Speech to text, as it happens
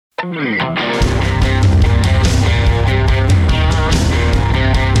Welcome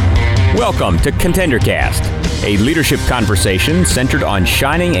to ContenderCast, a leadership conversation centered on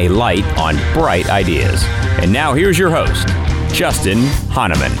shining a light on bright ideas. And now here's your host, Justin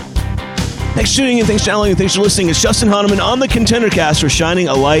Hahnemann. Thanks for tuning in, thanks for downloading, thanks for listening. It's Justin Hahnemann on the ContenderCast for shining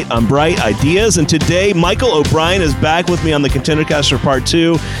a light on bright ideas. And today, Michael O'Brien is back with me on the ContenderCast for part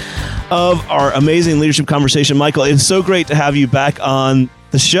 2 of our amazing leadership conversation. Michael, it's so great to have you back on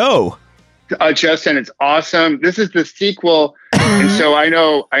the show. Justin, it's awesome. This is the sequel. And so I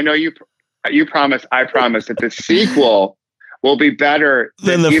know you promise, I promise that the sequel will be better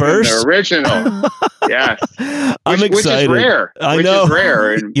than the first, the original. Yes, I'm excited. Which is rare. I know. Which is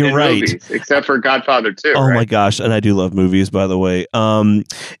rare in right. movies, except for Godfather 2. Oh right? my gosh, and I do love movies, by the way.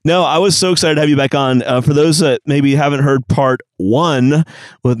 No, I was so excited to have you back on. For those that maybe haven't heard part 1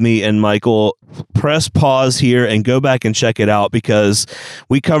 with me and Michael, press pause here and go back and check it out, because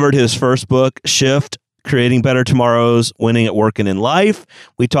we covered his first book, Shift: Creating Better Tomorrows, Winning at Work and in Life.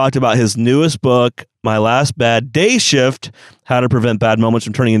 We talked about his newest book, My Last Bad Day Shift: How to Prevent Bad Moments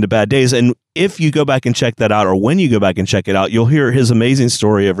from Turning into Bad Days. And if you go back and check that out, or when you go back and check it out, you'll hear his amazing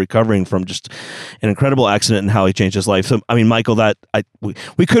story of recovering from just an incredible accident and how he changed his life. So, I mean, Michael,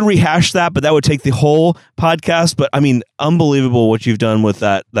 we could rehash that, but that would take the whole podcast. But I mean, unbelievable what you've done with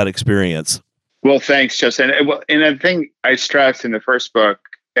that experience. Well, thanks, Justin. And the thing I stressed in the first book,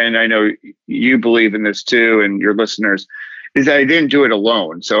 and I know you believe in this too, and your listeners, is that I didn't do it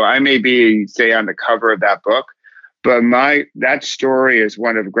alone. So I may be, say, on the cover of that book, but that story is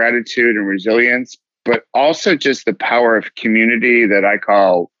one of gratitude and resilience, but also just the power of community that I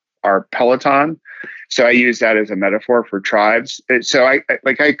call our Peloton. So I use that as a metaphor for tribes. So I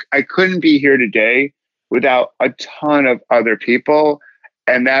couldn't be here today without a ton of other people,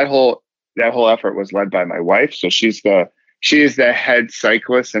 and that whole effort was led by my wife. So she is the head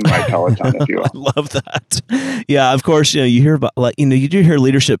cyclist in my Peloton, if you will. I love that. Yeah, of course, you hear about, you do hear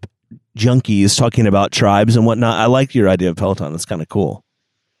leadership junkies talking about tribes and whatnot. I like your idea of Peloton. That's kind of cool.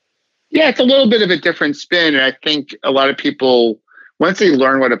 Yeah, it's a little bit of a different spin. And I think a lot of people, once they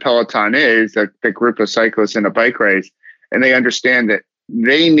learn what a Peloton is, the group of cyclists in a bike race, and they understand that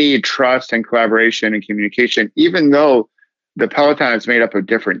they need trust and collaboration and communication, even though the Peloton is made up of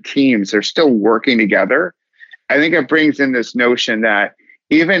different teams, they're still working together. I think it brings in this notion that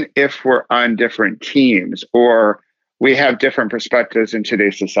even if we're on different teams or we have different perspectives in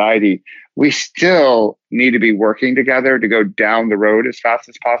today's society, we still need to be working together to go down the road as fast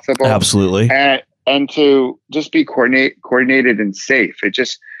as possible. Absolutely. And to just be coordinated and safe.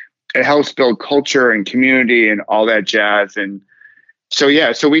 It helps build culture and community and all that jazz. And so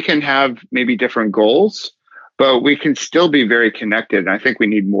we can have maybe different goals, but we can still be very connected. And I think we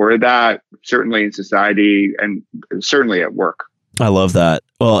need more of that, certainly in society and certainly at work. I love that.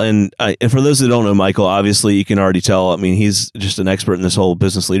 Well, and for those that don't know Michael, obviously you can already tell, I mean, he's just an expert in this whole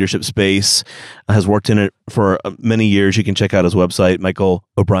business leadership space, has worked in it for many years. You can check out his website,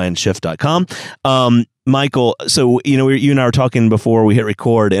 michaelobrienshift.com. Michael, so, you and I were talking before we hit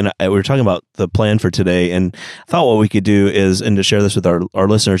record, and we were talking about the plan for today, and I thought what we could do is, and to share this with our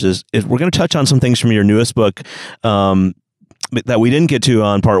listeners, is we're going to touch on some things from your newest book, that we didn't get to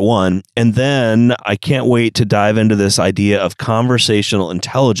on part 1. And then I can't wait to dive into this idea of conversational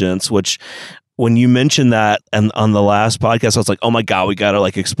intelligence, which when you mentioned that and on the last podcast, I was like, oh my God, we got to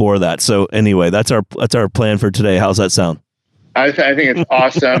explore that. So anyway, that's our plan for today. How's that sound? I think it's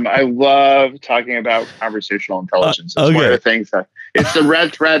awesome. I love talking about conversational intelligence. It's one of the things that it's the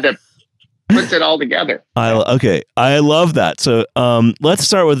red thread that puts it all together. I love that. So let's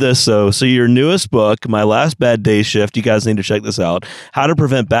start with this. So your newest book, My Last Bad Day Shift, you guys need to check this out. How to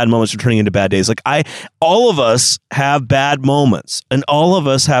Prevent Bad Moments from Turning into Bad Days. All of us have bad moments, and all of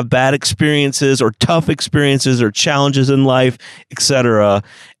us have bad experiences or tough experiences or challenges in life, etc.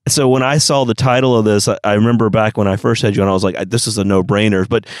 So when I saw the title of this, I remember back when I first had you on, I was like, this is a no-brainer.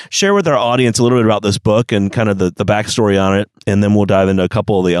 But share with our audience a little bit about this book and kind of the backstory on it, and then we'll dive into a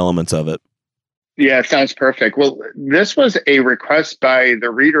couple of the elements of it. Yeah, sounds perfect. Well, this was a request by the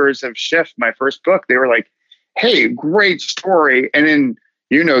readers of Shift, my first book. They were like, hey, great story. And then,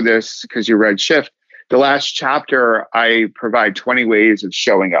 this because you read Shift, the last chapter, I provide 20 ways of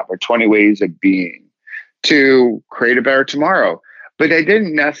showing up or 20 ways of being to create a better tomorrow. But I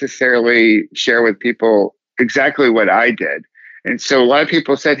didn't necessarily share with people exactly what I did. And so a lot of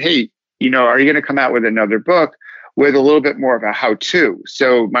people said, hey, are you going to come out with another book with a little bit more of a how-to?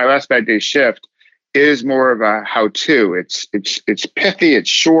 So My Last Bad Day Shift is more of a how-to. It's pithy, it's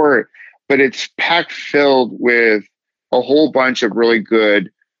short, but it's packed filled with a whole bunch of really good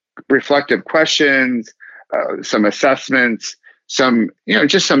reflective questions, some assessments,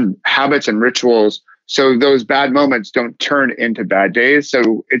 just some habits and rituals, so those bad moments don't turn into bad days.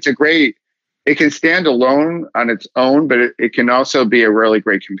 So it can stand alone on its own, but it can also be a really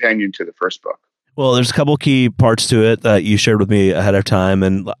great companion to the first book. Well, there's a couple key parts to it that you shared with me ahead of time,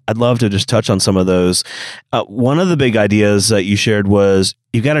 and I'd love to just touch on some of those. One of the big ideas that you shared was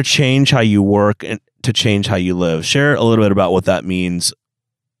you got to change how you work and to change how you live. Share a little bit about what that means.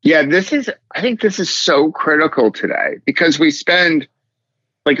 Yeah, I think this is so critical today, because we spend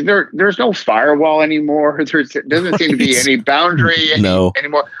there's no firewall anymore. There doesn't seem to be any boundary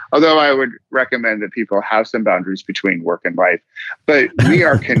anymore. Although I would recommend that people have some boundaries between work and life. But we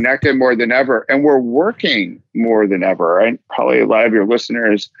are connected more than ever, and we're working more than ever. And probably a lot of your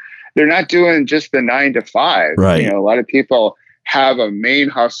listeners, they're not doing just the 9 to 5. Right. A lot of people have a main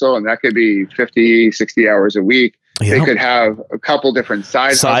hustle, and that could be 50, 60 hours a week. Yep. They could have a couple different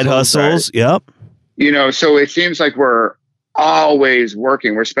side hustles. Right? Yep. So it seems like we're always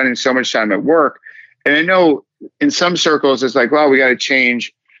working. We're spending so much time at work. And I know in some circles, it's like, well, we got to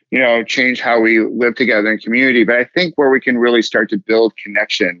change how we live together in community. But I think where we can really start to build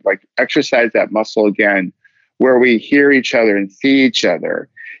connection, like exercise that muscle again, where we hear each other and see each other,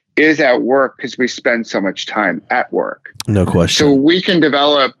 is at work, because we spend so much time at work. No question. So we can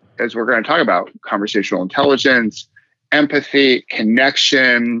develop, as we're going to talk about, conversational intelligence, empathy,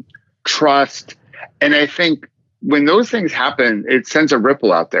 connection, trust. And I think when those things happen, it sends a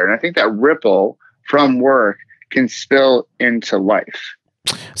ripple out there. And I think that ripple from work can spill into life.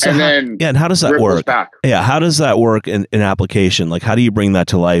 So and how does that work? Back. Yeah, how does that work in application? Like, how do you bring that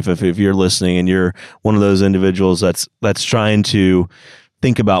to life if you're listening and you're one of those individuals that's trying to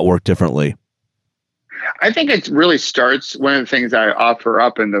think about work differently? I think it really starts, one of the things I offer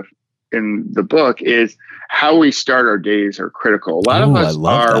up in the book is how we start our days are critical. A lot of us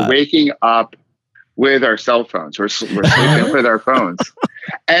are waking up with our cell phones. We're sleeping with our phones.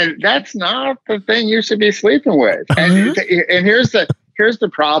 And that's not the thing you should be sleeping with. And here's the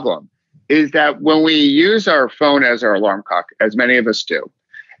problem, is that when we use our phone as our alarm clock, as many of us do,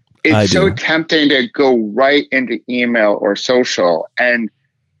 it's so tempting to go right into email or social. And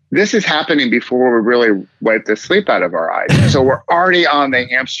this is happening before we really wipe the sleep out of our eyes. So we're already on the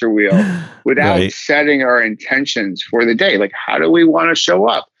hamster wheel without setting our intentions for the day. Like, how do we want to show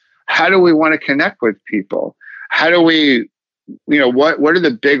up? How do we want to connect with people? How do we, what are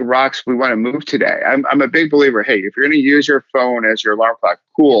the big rocks we want to move today? I'm a big believer. Hey, if you're going to use your phone as your alarm clock,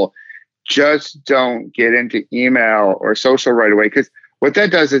 cool. Just don't get into email or social right away. Because what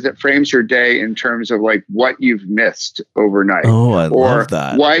that does is it frames your day in terms of like what you've missed overnight. Oh, I love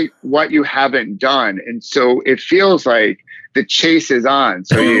that. What you haven't done. And so it feels like the chase is on.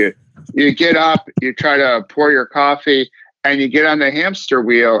 So you get up, you try to pour your coffee, and you get on the hamster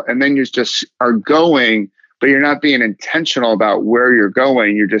wheel, and then you just are going, but you're not being intentional about where you're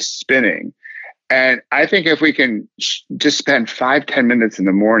going. You're just spinning. And I think if we can just spend 5-10 minutes in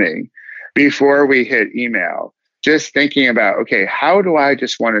the morning before we hit email, just thinking about, okay, how do I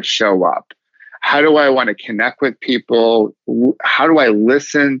just want to show up? How do I want to connect with people? How do I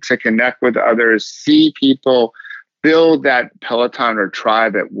listen to connect with others, see people, build that Peloton or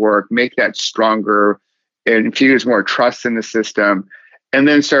tribe at work, make that stronger, infuse more trust in the system, and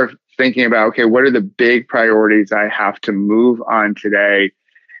then start thinking about, okay, what are the big priorities I have to move on today?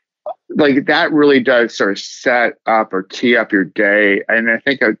 Like, that really does sort of set up or tee up your day, and I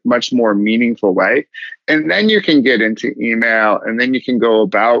think a much more meaningful way. And then you can get into email, and then you can go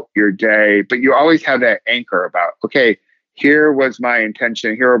about your day, but you always have that anchor about, okay, here was my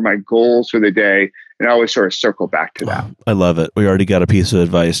intention, here are my goals for the day, and I always sort of circle back to that. I love it. We already got a piece of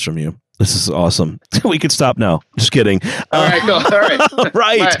advice from you. This is awesome. We could stop now. Just kidding. All right. All right.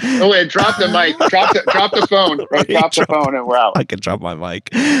 Right. Wait, drop the mic. Drop the phone. Drop the phone and we're out. I can drop my mic.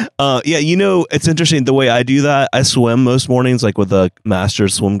 It's interesting the way I do that. I swim most mornings, like with a master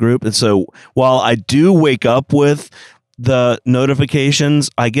swim group. And so while I do wake up with the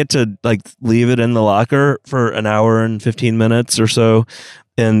notifications, I get to like leave it in the locker for an hour and 15 minutes or so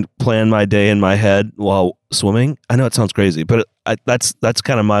and plan my day in my head while swimming. I know it sounds crazy, but that's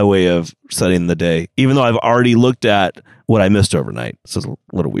kind of my way of setting the day, even though I've already looked at what I missed overnight. So it's a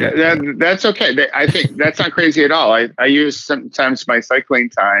little weird. Yeah, that's okay. I think that's not crazy at all. I use sometimes my cycling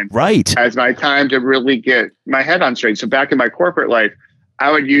time as my time to really get my head on straight. So back in my corporate life,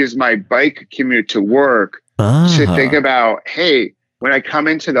 I would use my bike commute to work to think about, hey, when I come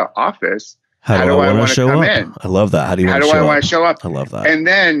into the office, how do I want to come in? I love that. How do I want to show up? I love that. And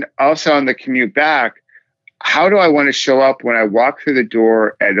then also on the commute back, how do I want to show up when I walk through the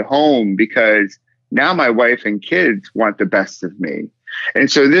door at home? Because now my wife and kids want the best of me.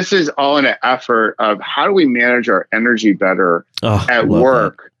 And so this is all in an effort of how do we manage our energy better at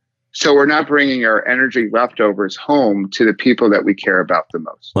work, so we're not bringing our energy leftovers home to the people that we care about the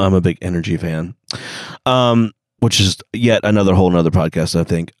most. Well, I'm a big energy fan, which is yet another podcast, I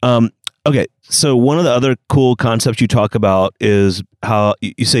think. Okay, so one of the other cool concepts you talk about is how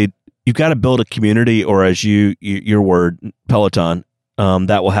you say you've got to build a community, or as your word, Peloton,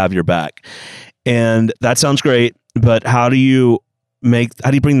 that will have your back. And that sounds great, but how do you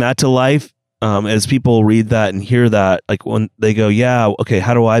bring that to life? As people read that and hear that, like when they go, yeah, okay,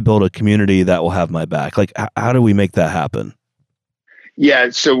 how do I build a community that will have my back? Like, how do we make that happen?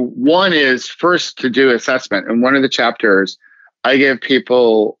 Yeah. So one is first to do assessment. And one of the chapters, I give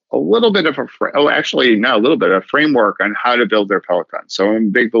people a little bit of a framework on how to build their Peloton. So I'm a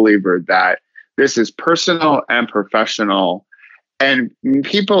big believer that this is personal and professional, and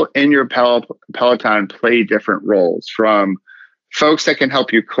people in your Peloton play different roles, from folks that can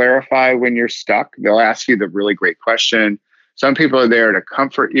help you clarify when you're stuck. They'll ask you the really great question. Some people are there to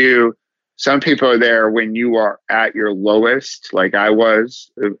comfort you. Some people are there when you are at your lowest, like I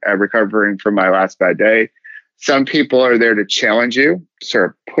was recovering from my last bad day. Some people are there to challenge you,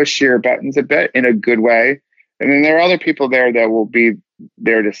 sort of push your buttons a bit in a good way. And then there are other people there that will be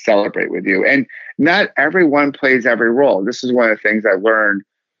there to celebrate with you. And not everyone plays every role. This is one of the things I learned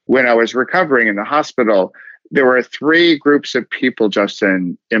when I was recovering in the hospital. There were 3 groups of people,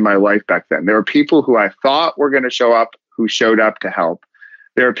 Justin, in my life back then. There were people who I thought were going to show up, who showed up to help.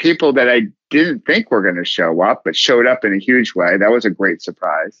 There are people that I didn't think were going to show up, but showed up in a huge way. That was a great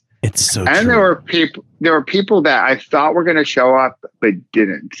surprise. It's so and true. There were people that I thought were going to show up, but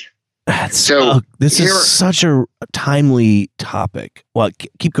didn't. This is such a timely topic. Well,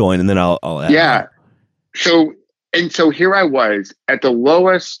 keep going, and then I'll add. Yeah. So here I was at the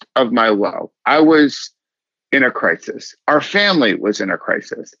lowest of my low. I was in a crisis. Our family was in a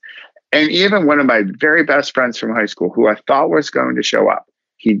crisis. And even one of my very best friends from high school, who I thought was going to show up,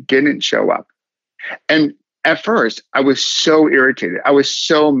 he didn't show up. And at first, I was so irritated. I was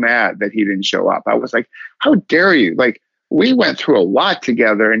so mad that he didn't show up. I was like, how dare you? Like, we went through a lot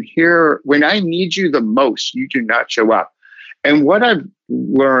together, and here, when I need you the most, you do not show up. And what I've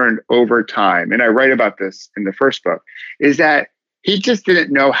learned over time, and I write about this in the first book, is that he just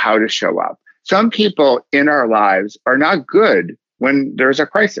didn't know how to show up. Some people in our lives are not good when there's a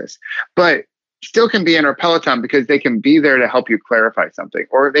crisis, but still can be in our Peloton because they can be there to help you clarify something,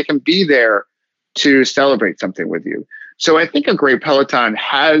 or they can be there to celebrate something with you. So I think a great Peloton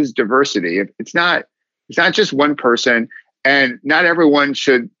has diversity. It's not just one person, and not everyone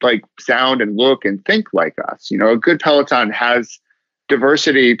should like sound and look and think like us. You know, a good Peloton has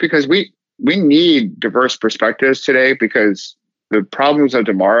diversity because we need diverse perspectives today, because the problems of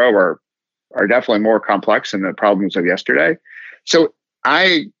tomorrow are definitely more complex than the problems of yesterday. So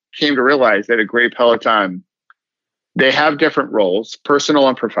I came to realize that a great Peloton, they have different roles, personal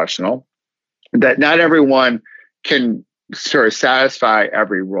and professional, that not everyone can sort of satisfy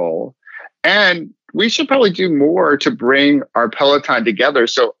every role. And we should probably do more to bring our Peloton together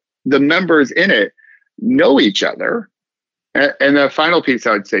so the members in it know each other. And the final piece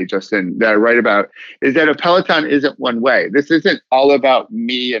I would say, Justin, that I write about is that a Peloton isn't one way. This isn't all about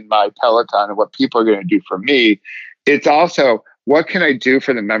me and my Peloton and what people are going to do for me. It's also, what can I do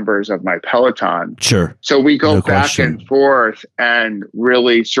for the members of my Peloton? Sure. So we go back and forth and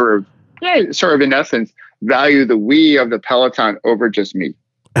really sort of in essence, value the we of the Peloton over just me.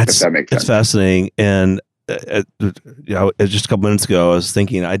 If that makes sense. That's fascinating. And just a couple minutes ago, I was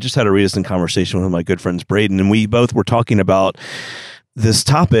thinking, I just had a recent conversation with one of my good friends, Braden, and we both were talking about this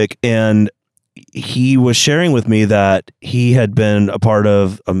topic. And he was sharing with me that he had been a part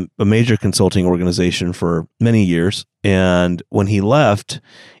of a major consulting organization for many years. And when he left,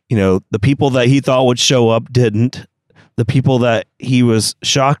 you know, the people that he thought would show up didn't. The people that he was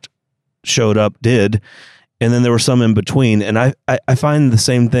shocked showed up did. And then there were some in between. And I find the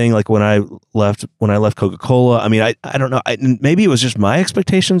same thing, like when I left Coca-Cola. I mean, I don't know. Maybe it was just my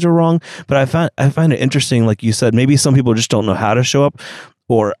expectations are wrong, but I find it interesting. Like you said, maybe some people just don't know how to show up,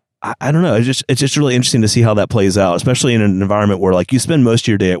 or I don't know. It's just really interesting to see how that plays out, especially in an environment where like you spend most of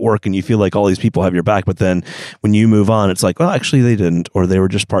your day at work and you feel like all these people have your back. But then when you move on, it's like, well, actually they didn't, or they were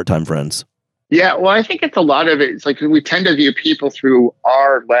just part-time friends. Yeah, well, I think it's a lot of it. It's like we tend to view people through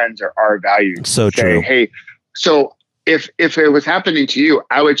our lens or our values. So true. Hey, so if it was happening to you,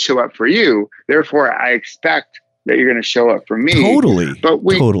 I would show up for you. Therefore, I expect that you're going to show up for me. Totally.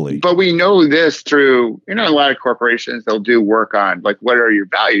 But we know this through, a lot of corporations, they'll do work on like, what are your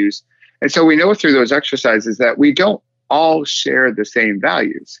values? And so we know through those exercises that we don't all share the same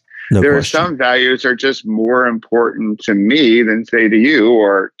values. There question. are some values are just more important to me than, say, to you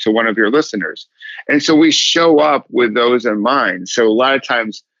or to one of your listeners. And so we show up with those in mind. So a lot of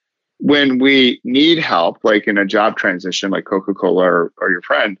times when we need help, like in a job transition, like Coca-Cola or your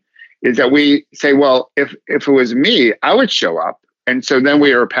friend, is that we say, well, if it was me, I would show up. And so then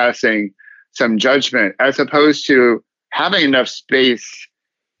we are passing some judgment as opposed to having enough space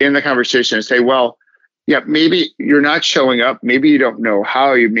in the conversation to say, well, yeah, maybe you're not showing up. Maybe you don't know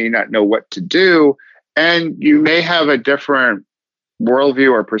how, you may not know what to do. And you may have a different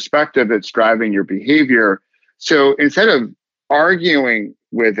worldview or perspective that's driving your behavior. So instead of arguing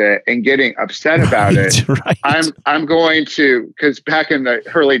with it and getting upset about it, right. I'm going to, because back in the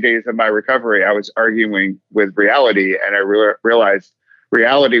early days of my recovery, I was arguing with reality, and I realized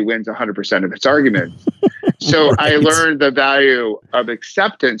reality wins 100% of its arguments. So right. I learned the value of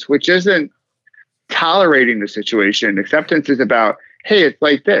acceptance, which isn't tolerating the situation. Acceptance is about, hey, it's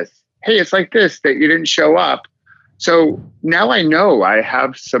like this. Hey, it's like this, that you didn't show up. So now I know I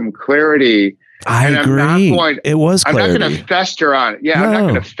have some clarity. I agree. It was clarity. I'm not going to fester on it. Yeah, no. I'm not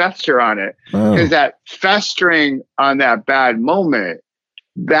going to fester on it, because that festering on that bad moment,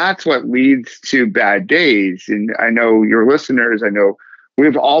 that's what leads to bad days. And I know your listeners, I know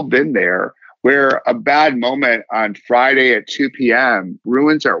we've all been there, where a bad moment on Friday at 2 p.m.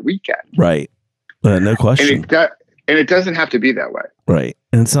 ruins our weekend. Right. No question. And it doesn't have to be that way. Right.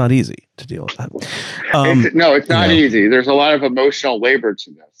 And it's not easy to deal with that. It's not easy. There's a lot of emotional labor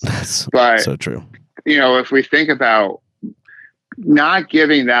to this. That's so true. If we think about not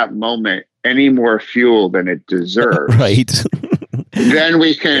giving that moment any more fuel than it deserves, right? Then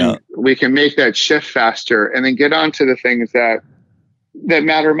we can make that shift faster and then get on to the things that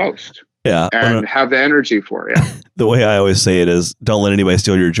matter most. Yeah. And have the energy for it. Yeah. The way I always say it is, don't let anybody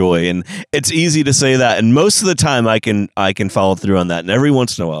steal your joy. And it's easy to say that. And most of the time I can follow through on that. And every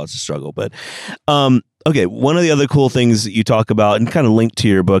once in a while it's a struggle. But okay, one of the other cool things that you talk about and kind of linked to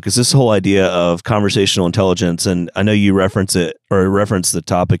your book is this whole idea of conversational intelligence. And I know you reference it or reference the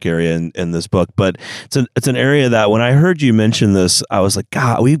topic area in this book, but it's an area that when I heard you mention this, I was like,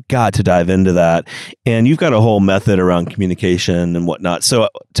 God, we've got to dive into that. And you've got a whole method around communication and whatnot. So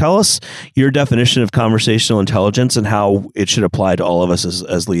tell us your definition of conversational intelligence and how it should apply to all of us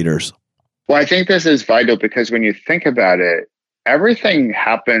as leaders. Well, I think this is vital because when you think about it, everything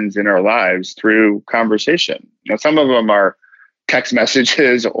happens in our lives through conversation. Some of them are text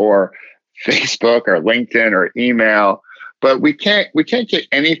messages or Facebook or LinkedIn or email, but we can't get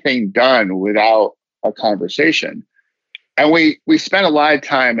anything done without a conversation. And we spend a lot of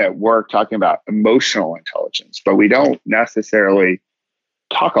time at work talking about emotional intelligence, but we don't necessarily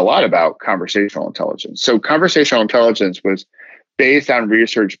talk a lot about conversational intelligence. So conversational intelligence was based on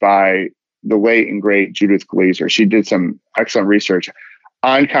research by the late and great Judith Glaser. She did some excellent research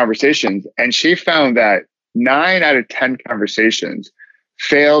on conversations, and she found that 9 out of 10 conversations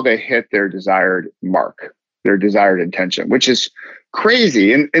fail to hit their desired mark, their desired intention, which is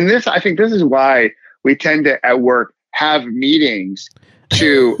crazy. And this, I think this is why we tend to, at work, have meetings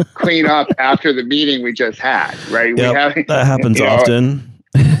to clean up after the meeting we just had, right? Yep, that happens often.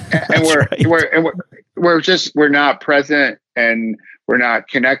 And we're not present, and we're not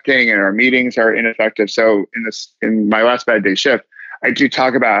connecting, and our meetings are ineffective. So in my last bad day shift, I do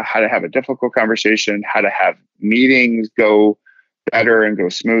talk about how to have a difficult conversation, how to have meetings go better and go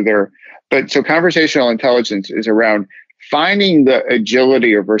smoother. But so conversational intelligence is around finding the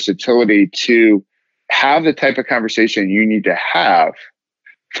agility or versatility to have the type of conversation you need to have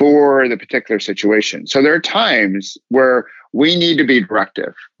for the particular situation. So there are times where we need to be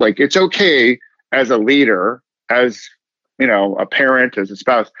directive. Like, it's okay as a leader, as a parent, as a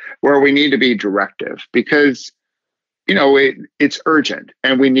spouse, where we need to be directive because, it's urgent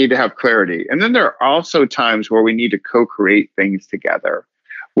and we need to have clarity. And then there are also times where we need to co-create things together,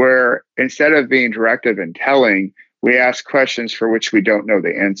 where instead of being directive and telling, we ask questions for which we don't know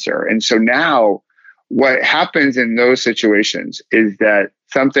the answer. And so now what happens in those situations is that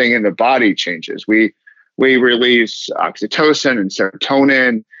something in the body changes. We release oxytocin and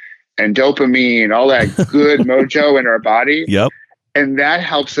serotonin and dopamine, all that good mojo in our body. Yep. And that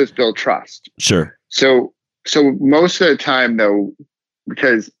helps us build trust. Sure. So most of the time, though,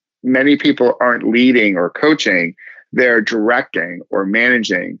 because many people aren't leading or coaching, they're directing or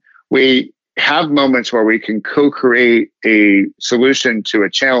managing. We have moments where we can co-create a solution to a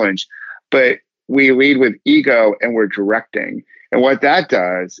challenge, but we lead with ego and we're directing. And what that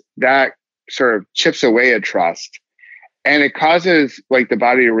does, that sort of chips away at trust. And it causes the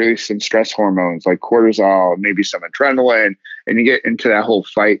body to release some stress hormones like cortisol, maybe some adrenaline, and you get into that whole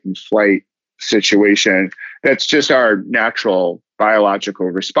fight and flight situation. That's just our natural biological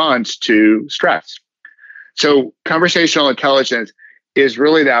response to stress. So conversational intelligence is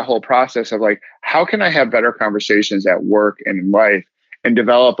really that whole process of like, how can I have better conversations at work and in life and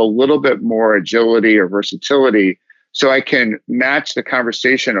develop a little bit more agility or versatility so I can match the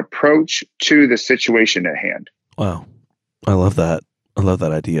conversation approach to the situation at hand. Wow. I love that. I love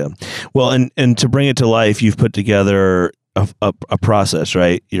that idea. Well, and to bring it to life, you've put together a process,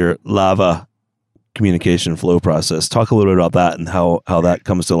 right? Your LAVA communication flow process. Talk a little bit about that and how that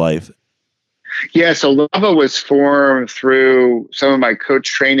comes to life. Yeah, so LAVA was formed through some of my coach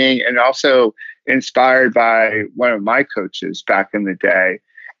training and also inspired by one of my coaches back in the day.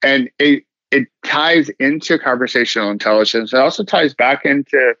 And it ties into conversational intelligence. It also ties back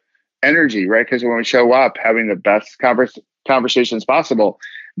into energy, right? Because when we show up having the best conversations possible,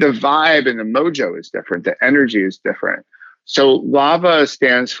 the vibe and the mojo is different. The energy is different. So LAVA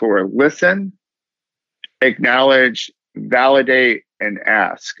stands for listen, acknowledge, validate, and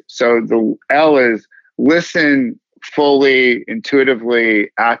ask. So the L is listen fully, intuitively,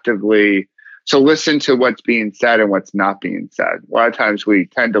 actively. So listen to what's being said and what's not being said. A lot of times we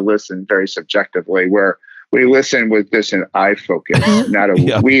tend to listen very subjectively, where we listen with just an I focus, not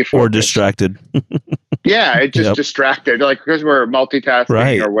a we focus. Or distracted. Yeah, it just distracted, like because we're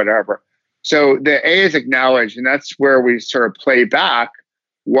multitasking or whatever. So the A is acknowledge, and that's where we sort of play back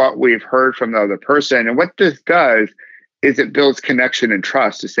what we've heard from the other person. And what this does is it builds connection and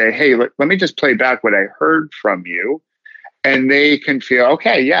trust to say, hey, let me just play back what I heard from you. And they can feel,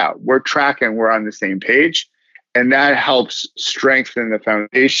 okay, yeah, we're tracking, we're on the same page. And that helps strengthen the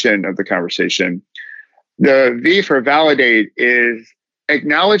foundation of the conversation. The V for validate is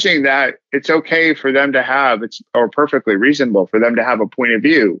acknowledging that it's okay for them to have, or perfectly reasonable for them to have a point of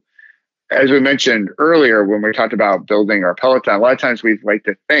view. As we mentioned earlier, when we talked about building our Peloton, a lot of times we like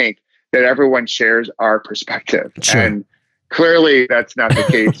to think that everyone shares our perspective. Sure. And clearly that's not the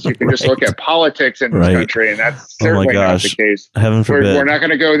case. You can just look at politics in this country, and that's certainly not the case. Heaven forbid. We're not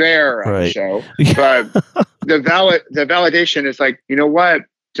going to go there on the show. But the validation is like, you know what?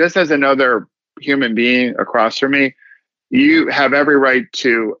 Just as another human being across from me, you have every right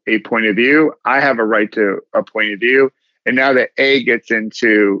to a point of view. I have a right to a point of view. And now that A gets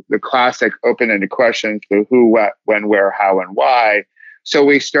into the classic open-ended questions, the who, what, when, where, how, and why. So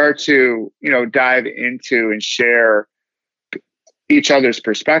we start to, dive into and share each other's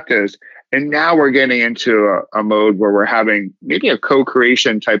perspectives. And now we're getting into a mode where we're having maybe a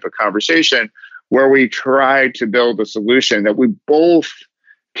co-creation type of conversation where we try to build a solution that we both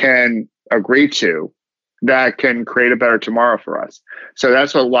can agree to that can create a better tomorrow for us. So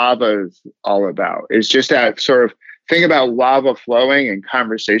that's what LAVA is all about. It's just that sort of think about lava flowing and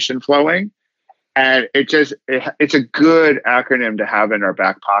conversation flowing. And it's a good acronym to have in our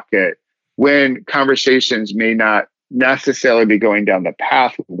back pocket when conversations may not necessarily be going down the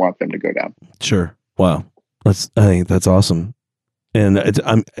path we want them to go down. Sure. Wow. I think that's awesome. And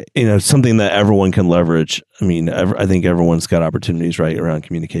it's something that everyone can leverage. I mean, I think everyone's got opportunities right around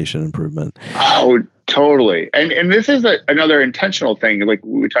communication improvement. Oh, totally. And this is another intentional thing. Like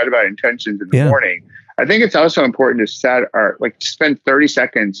we talked about intentions in the morning. I think it's also important to spend 30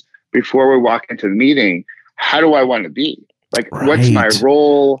 seconds before we walk into the meeting. How do I want to be? What's my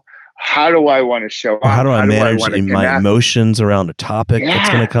role? How do I want to show up? How do I manage my emotions around a topic that's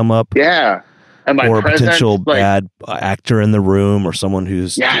going to come up? Yeah. And or a potential bad actor in the room or someone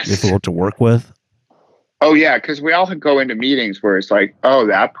who's difficult to work with. Oh yeah. Cause we all go into meetings where it's like, oh,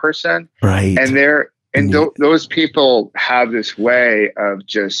 that person. Right. And those people have this way of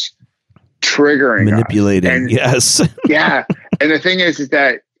just triggering manipulating us. Yes. Yeah. And the thing is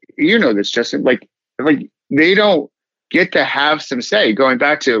that, this Justin, like they don't get to have some say. Going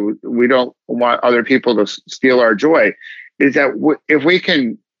back to, we don't want other people to steal our joy, is that if we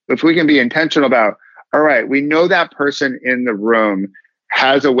can be intentional about, all right, we know that person in the room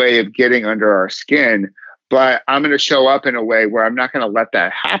has a way of getting under our skin, but I'm going to show up in a way where I'm not going to let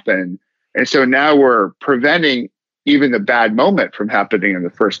that happen. And so now we're preventing even the bad moment from happening in the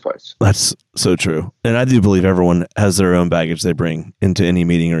first place. That's so true. And I do believe everyone has their own baggage they bring into any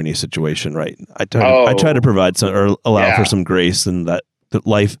meeting or any situation, right? I try to provide some, or allow for some grace, and that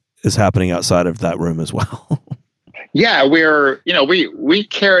life is happening outside of that room as well. Yeah, we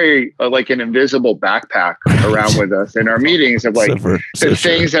carry an invisible backpack around with us in our meetings of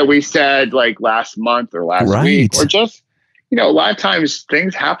things that we said last month or last week, or just, a lot of times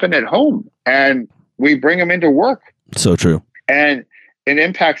things happen at home and we bring them into work. So true. And it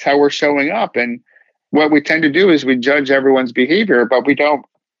impacts how we're showing up. And what we tend to do is we judge everyone's behavior, but we don't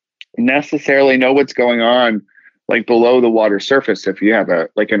necessarily know what's going on below the water surface. If you have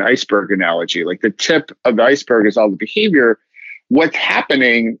an iceberg analogy, the tip of the iceberg is all the behavior. what's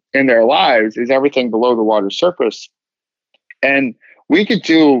happening in their lives is everything below the water surface. And we could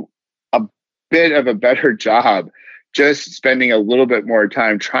do a bit of a better job just spending a little bit more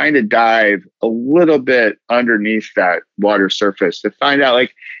time trying to dive a little bit underneath that water surface to find out,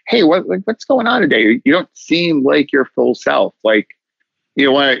 like, hey, what's going on today? You don't seem like your full self. Like,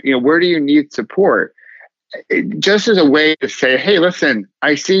 where do you need support? Just as a way to say, hey, listen,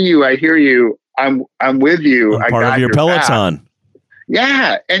 I see you, I hear you, I'm with you. I'm part of your Peloton. Back.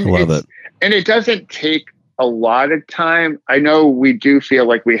 Yeah, and love it. And it doesn't take a lot of time. I know we do feel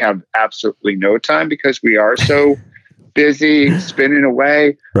like we have absolutely no time because we are so busy spinning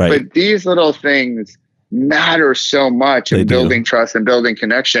away. Right. But these little things matter so much in building trust and building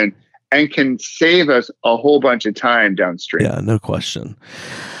connection, and can save us a whole bunch of time downstream. Yeah, no question.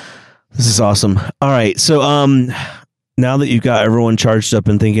 This is awesome. All right. So now that you've got everyone charged up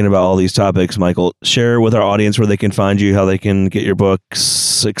and thinking about all these topics, Michael, share with our audience where they can find you, how they can get your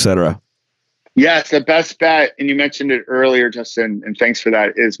books, etc. Yes, the best bet, and you mentioned it earlier, Justin, and thanks for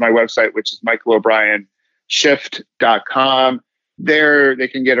that, is my website, which is michaelobrienshift.com. There, they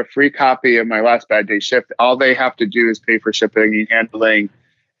can get a free copy of my Last Bad Day Shift. All they have to do is pay for shipping and handling.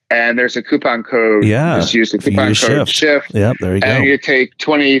 And there's a coupon code. Yeah. Just use the coupon code Shift. Yep, there you go. And you take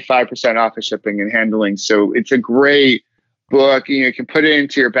 25% off of shipping and handling. So it's a great book. You can put it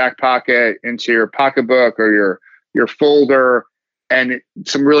into your back pocket, into your pocketbook or your folder, and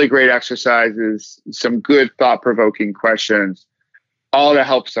some really great exercises, some good thought-provoking questions, all to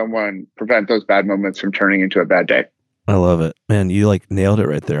help someone prevent those bad moments from turning into a bad day. I love it, man. You nailed it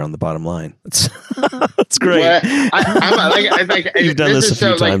right there on the bottom line. That's great. Well, You've done this a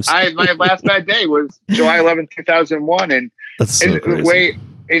few times. My last bad day was July 11th, 2001, and that's so crazy.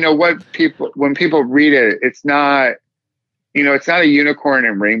 When people read it, it's not, it's not a unicorn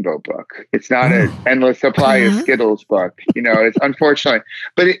and rainbow book. It's not an endless supply of Skittles book. It's unfortunately,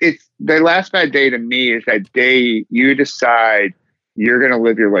 but it's the last bad day to me is that day you decide you're going to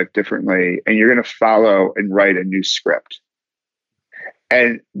live your life differently, and you're going to follow and write a new script.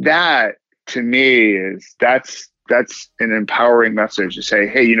 And that, to me, that's an empowering message to say,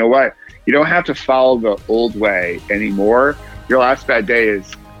 hey, you know what? You don't have to follow the old way anymore. Your last bad day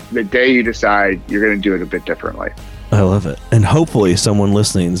is the day you decide you're going to do it a bit differently. I love it. And hopefully someone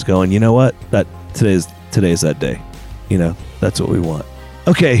listening is going, you know what? That today's that day. That's what we want.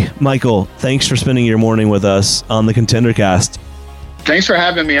 Okay, Michael, thanks for spending your morning with us on the Contender Cast. Thanks for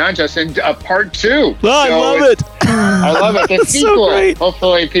having me on, Justin. Part 2. I love it. I love it. The sequel. So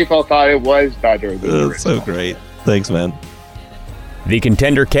hopefully people thought it was better than the original. So great. Thanks, man. The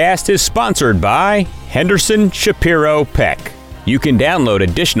Contender Cast is sponsored by Henderson Shapiro Peck. You can download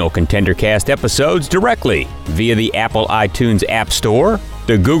additional Contender Cast episodes directly via the Apple iTunes App Store,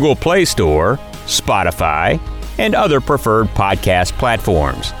 the Google Play Store, Spotify, and other preferred podcast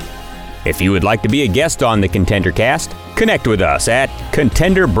platforms. If you would like to be a guest on the Contender Cast, connect with us at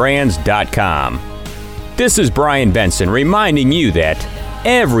contenderbrands.com. This is Brian Benson reminding you that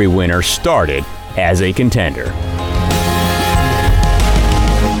every winner started as a contender.